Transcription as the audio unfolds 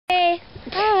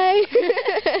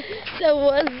So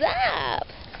what's up?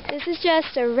 This is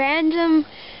just a random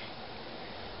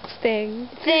thing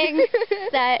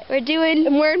that we're doing.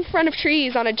 And we're in front of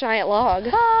trees on a giant log.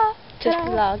 Just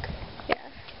a log. Yeah.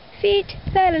 Feet.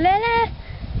 La la la la.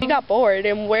 We got bored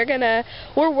and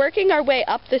we're working our way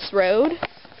up this road.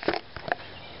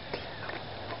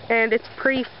 And it's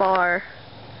pretty far.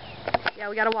 Yeah,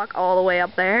 we gotta walk all the way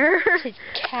up there. To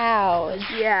cows.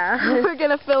 Yeah, we're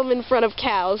gonna film in front of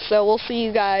cows, so we'll see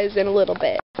you guys in a little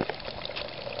bit.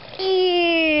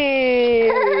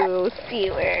 Ew,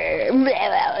 sewer.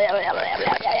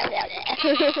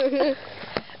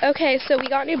 Okay, so we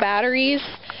got new batteries,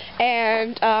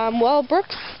 and, well,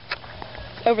 Brooks,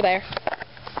 over there.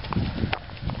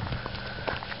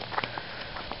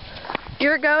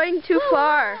 You're going too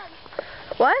far.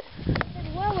 What?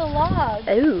 Whoa, a log.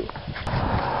 Ooh.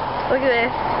 Look at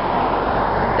this.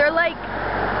 They're like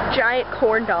giant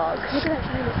corn dogs. Look at that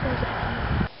sign that says it.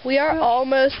 We are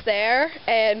almost there,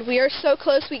 and we are so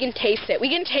close we can taste it. We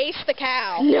can taste the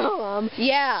cow. No.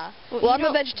 Yeah. Well, I'm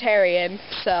a vegetarian,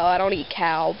 so I don't eat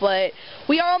cow, but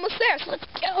we are almost there, so let's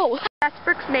go. That's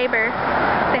Brooks' neighbor.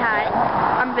 Say hi.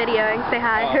 I'm videoing. Say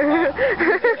hi.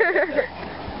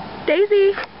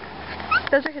 Daisy.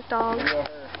 Those are his dogs.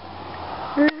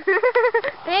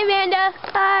 Hey, Amanda.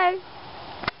 Hi.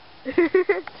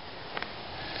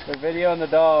 They're videoing the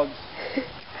dogs.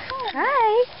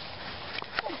 Hi.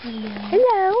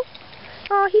 Hello.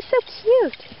 Oh, he's so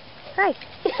cute. Hi.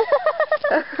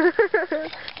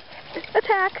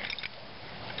 Attack.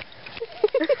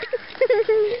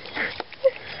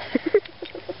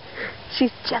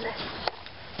 She's jealous.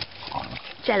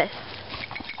 Jealous.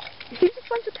 He just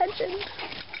wants attention.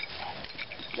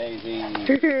 Daisy.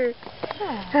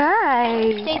 Hi.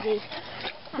 Daisy.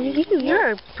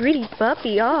 You're a pretty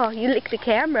puppy. Oh, you lick the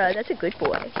camera. That's a good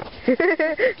boy.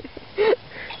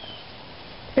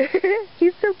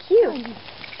 He's so cute.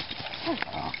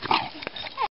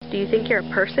 Do you think you're a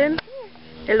person?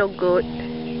 Hello, goat.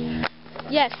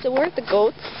 Yes, so we're at the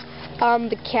goats.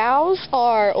 The cows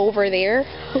are over there.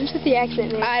 What's with the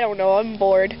accent, man? I don't know, I'm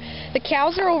bored. The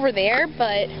cows are over there,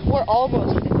 but we're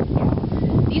almost at the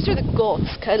cows. These are the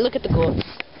goats. Look at the goats.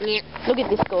 Look at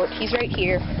this goat. He's right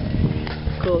here.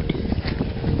 Goat.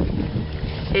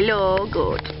 Hello,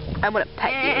 goat. I'm gonna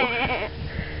pet you.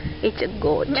 It's a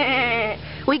goat.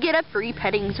 We get a free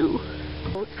petting zoo.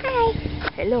 Hi.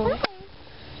 Hello.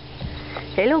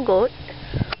 Hello, goat.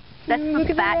 That's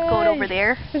the fat goat over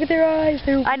there. Look at their eyes.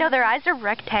 I know, their eyes are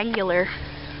rectangular.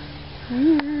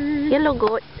 Hello,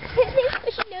 goat. They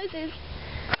squishy noses.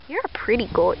 You're a pretty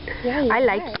goat. Yeah, I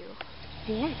like are. you.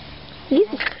 Yes.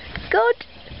 Easy. Goat.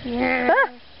 Yeah. Ah.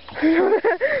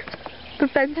 The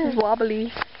fence is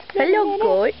wobbly. Hello,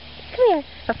 goat. Come here.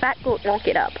 A fat goat won't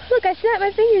get up. Look, I snapped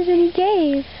my fingers and he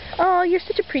gave. Oh, you're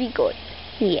such a pretty goat.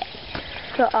 Yeah.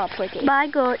 So up with it. Bye,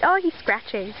 goat. Oh, he's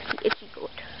scratching. The itchy goat.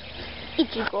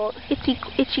 Itchy goat. Itchy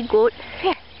goat.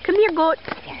 Here. Come here, goat.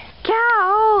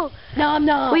 Cow. Nom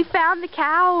nom. We found the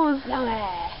cows. No.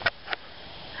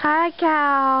 Hi,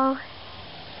 cow.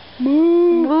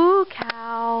 Moo. Moo,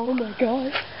 cow. Oh my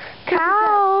gosh.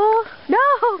 Cow.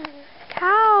 No.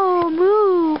 Cow.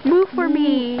 Moo. Moo for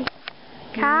me.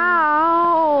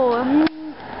 Cow.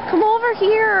 Come over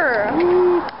here.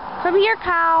 Come here,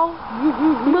 cow.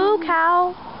 Moo,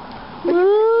 cow.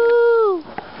 Moo.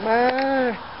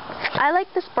 I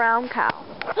like this brown cow.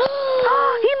 He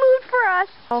moved for us.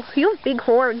 Oh, he has big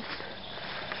horns.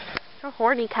 You're a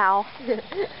horny cow.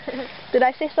 Did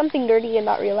I say something dirty and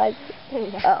not realize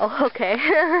it? Oh, okay.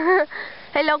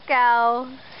 Hello, cow.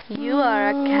 You are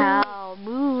a cow.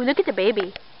 Moo. Look at the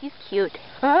baby. He's cute.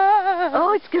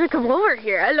 Oh, it's gonna come over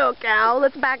here. Hello, cow.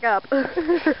 Let's back up.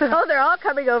 Oh, they're all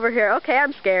coming over here. Okay,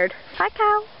 I'm scared. Hi,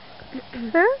 cow.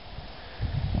 Huh?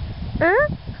 Huh?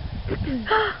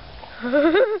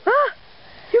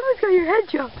 You almost got your head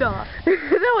chopped off.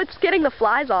 No, it's getting the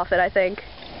flies off it, I think.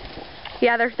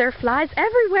 Yeah, there are flies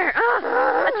everywhere.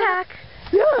 Attack.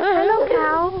 Hello,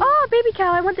 cow. Oh, baby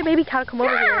cow. I want the baby cow to come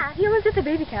over here. You almost hit the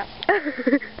baby cow.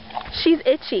 She's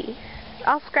itchy.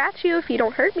 I'll scratch you if you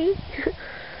don't hurt me.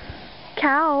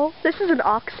 Cow. This is an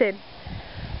oxen.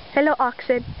 Hello,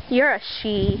 oxen. You're a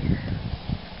she.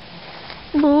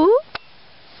 Moo.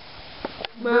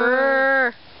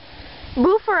 Moo.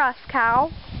 Moo for us, cow.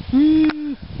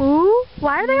 Moo.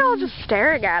 Why are they all just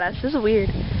staring at us? This is weird.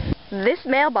 This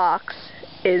mailbox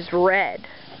is red.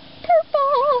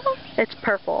 Purple. It's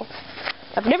purple.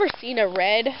 I've never seen a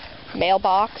red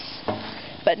mailbox,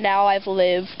 but now I have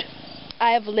lived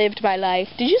my life.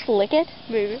 Did you just lick it?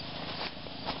 Maybe.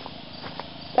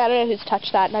 I don't know who's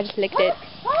touched that, and I just licked it.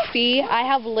 See, I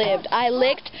have lived. I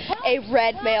licked a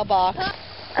red mailbox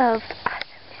of awesomeness.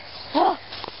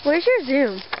 Where's your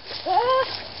zoom?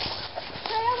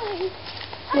 Trailing.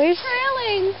 Where's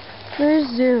Trailing. Where's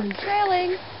zoom?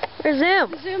 Trailing. Where's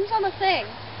zoom? Zoom's on the thing.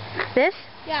 This?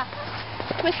 Yeah.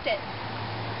 Twist it.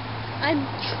 I'm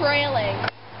trailing.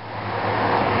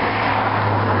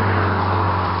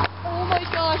 Oh my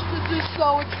gosh, this is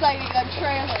so exciting. I'm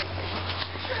trailing.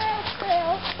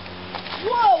 Trail.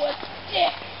 Whoa, a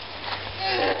stick.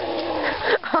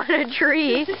 On a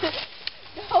tree.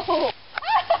 No.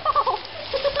 Ow.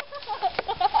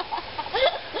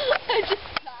 I just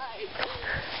died.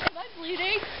 Am I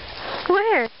bleeding?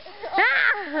 Where?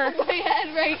 My head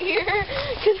right here,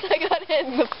 because I got hit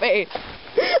in the face.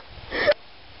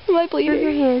 Am I bleeding? Where's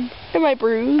your hand? Am I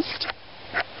bruised?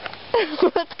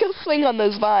 Let's go swing on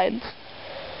those vines.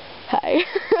 Hi.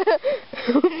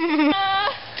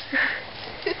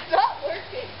 It's not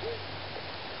working.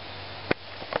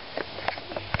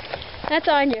 That's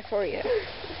Anya for you.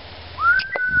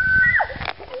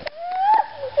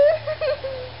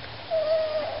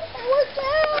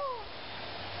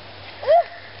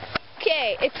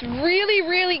 Okay, it's really,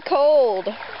 really cold.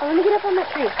 I want to get up on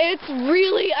that tree. It's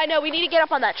really, I know, we need to get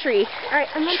up on that tree. Alright,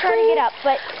 I'm going to try to get up,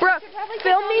 but... Brooke,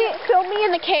 film me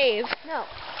in the cave. No.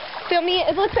 Film me,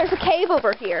 look, there's a cave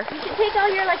over here. You should take all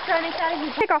your electronics out of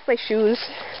your... Take off my shoes.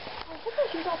 I put my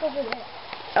shoes off over there.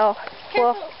 Oh,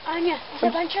 well. Careful, Anya,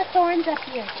 there's a bunch of thorns up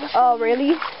here. Just Oh,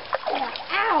 really? yeah.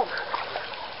 Ow!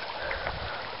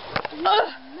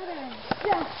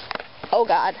 Oh,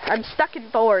 God, I'm stuck in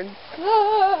thorns.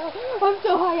 I'm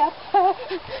so high up.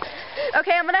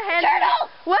 Okay, I'm gonna hand... Turtle!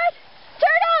 What?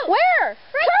 Turtle! Where? Right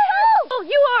Turtle! Oh,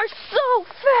 you are so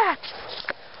fat.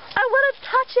 I want to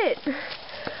touch it.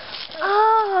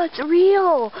 Oh, it's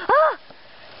real. Ah,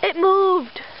 it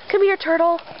moved. Come here,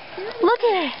 turtle. Look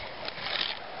at it.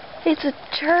 It's a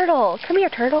turtle. Come here,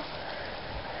 turtle.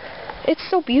 It's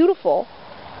so beautiful.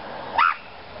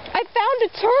 I found a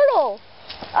turtle.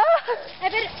 Ah. I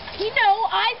bet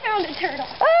I found a turtle.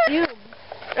 Ah.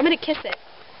 I'm gonna kiss it.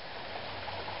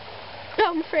 Oh,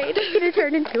 I'm afraid. It's gonna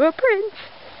turn into a prince.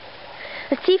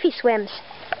 Let's see if he swims.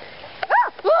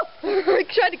 Ah! Oh. I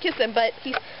tried to kiss him, but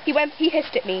he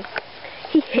hissed at me.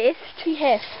 He hissed? He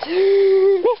hissed.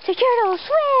 Mr. Turtle,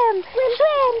 swim!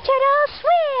 Swim, turtle,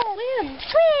 swim!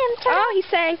 Swim, turtle! Oh, he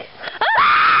sank.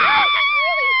 Ah!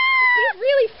 He's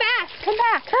really fast. Come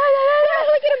back.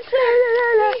 Look at him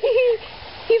swim.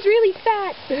 He's really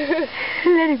fat.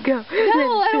 Let him go.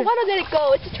 No, I don't want to let it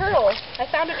go. It's a turtle. I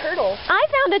found a turtle. I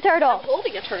found a turtle. I'm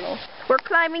holding a turtle. We're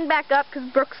climbing back up because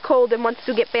Brooke's cold and wants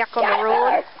to get back on the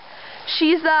road.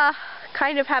 She's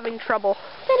kind of having trouble.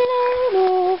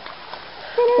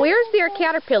 Where's your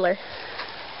caterpillar?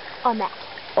 On that.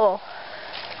 Oh.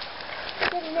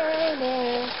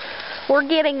 We're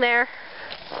getting there.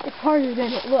 It's harder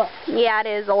than it looks. Yeah, it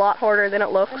is a lot harder than it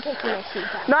looks. I'm taking my shoes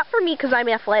off. Not for me because I'm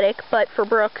athletic, but for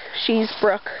Brooke. She's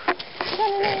Brooke. I'm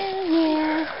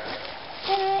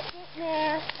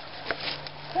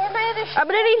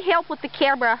going to need help with the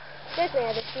camera. There's my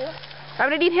other shoe. I'm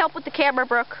going to need help with the camera,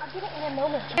 Brooke. I'll get it in a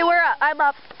moment. Hey, we're up. I'm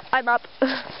up. I'm up.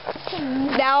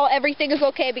 Now everything is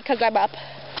okay because I'm up.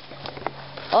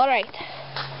 Alright.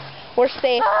 We're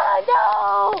safe.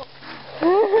 Oh,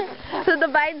 no! So the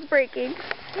vine's breaking.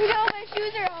 You know, my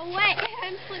shoes are all wet and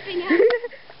I'm slipping out.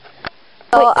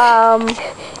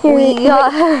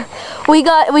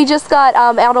 We just got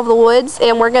out of the woods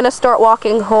and we're gonna start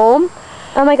walking home.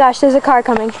 Oh my gosh, there's a car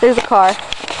coming. There's a car.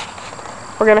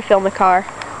 We're gonna film the car.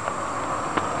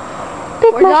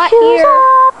 We're not here.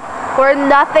 We're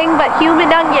nothing but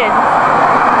human onions.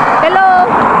 Hello.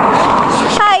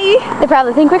 Hi. They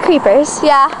probably think we're creepers.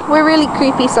 Yeah, we're really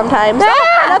creepy sometimes.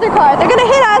 Ah! Another car. They're gonna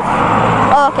hit us.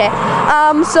 Oh, okay.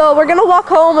 So we're gonna walk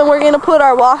home and we're gonna put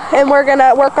our and we're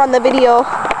gonna work on the video.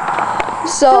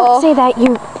 So Don't say that.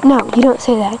 No, you don't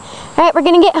say that. All right, we're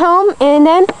gonna get home and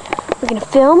then we're gonna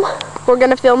film. We're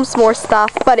gonna film some more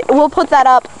stuff, but we'll put that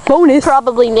up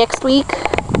probably next week.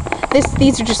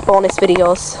 These are just bonus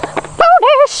videos.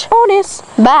 Bonus.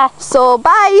 Bye. So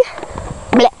bye.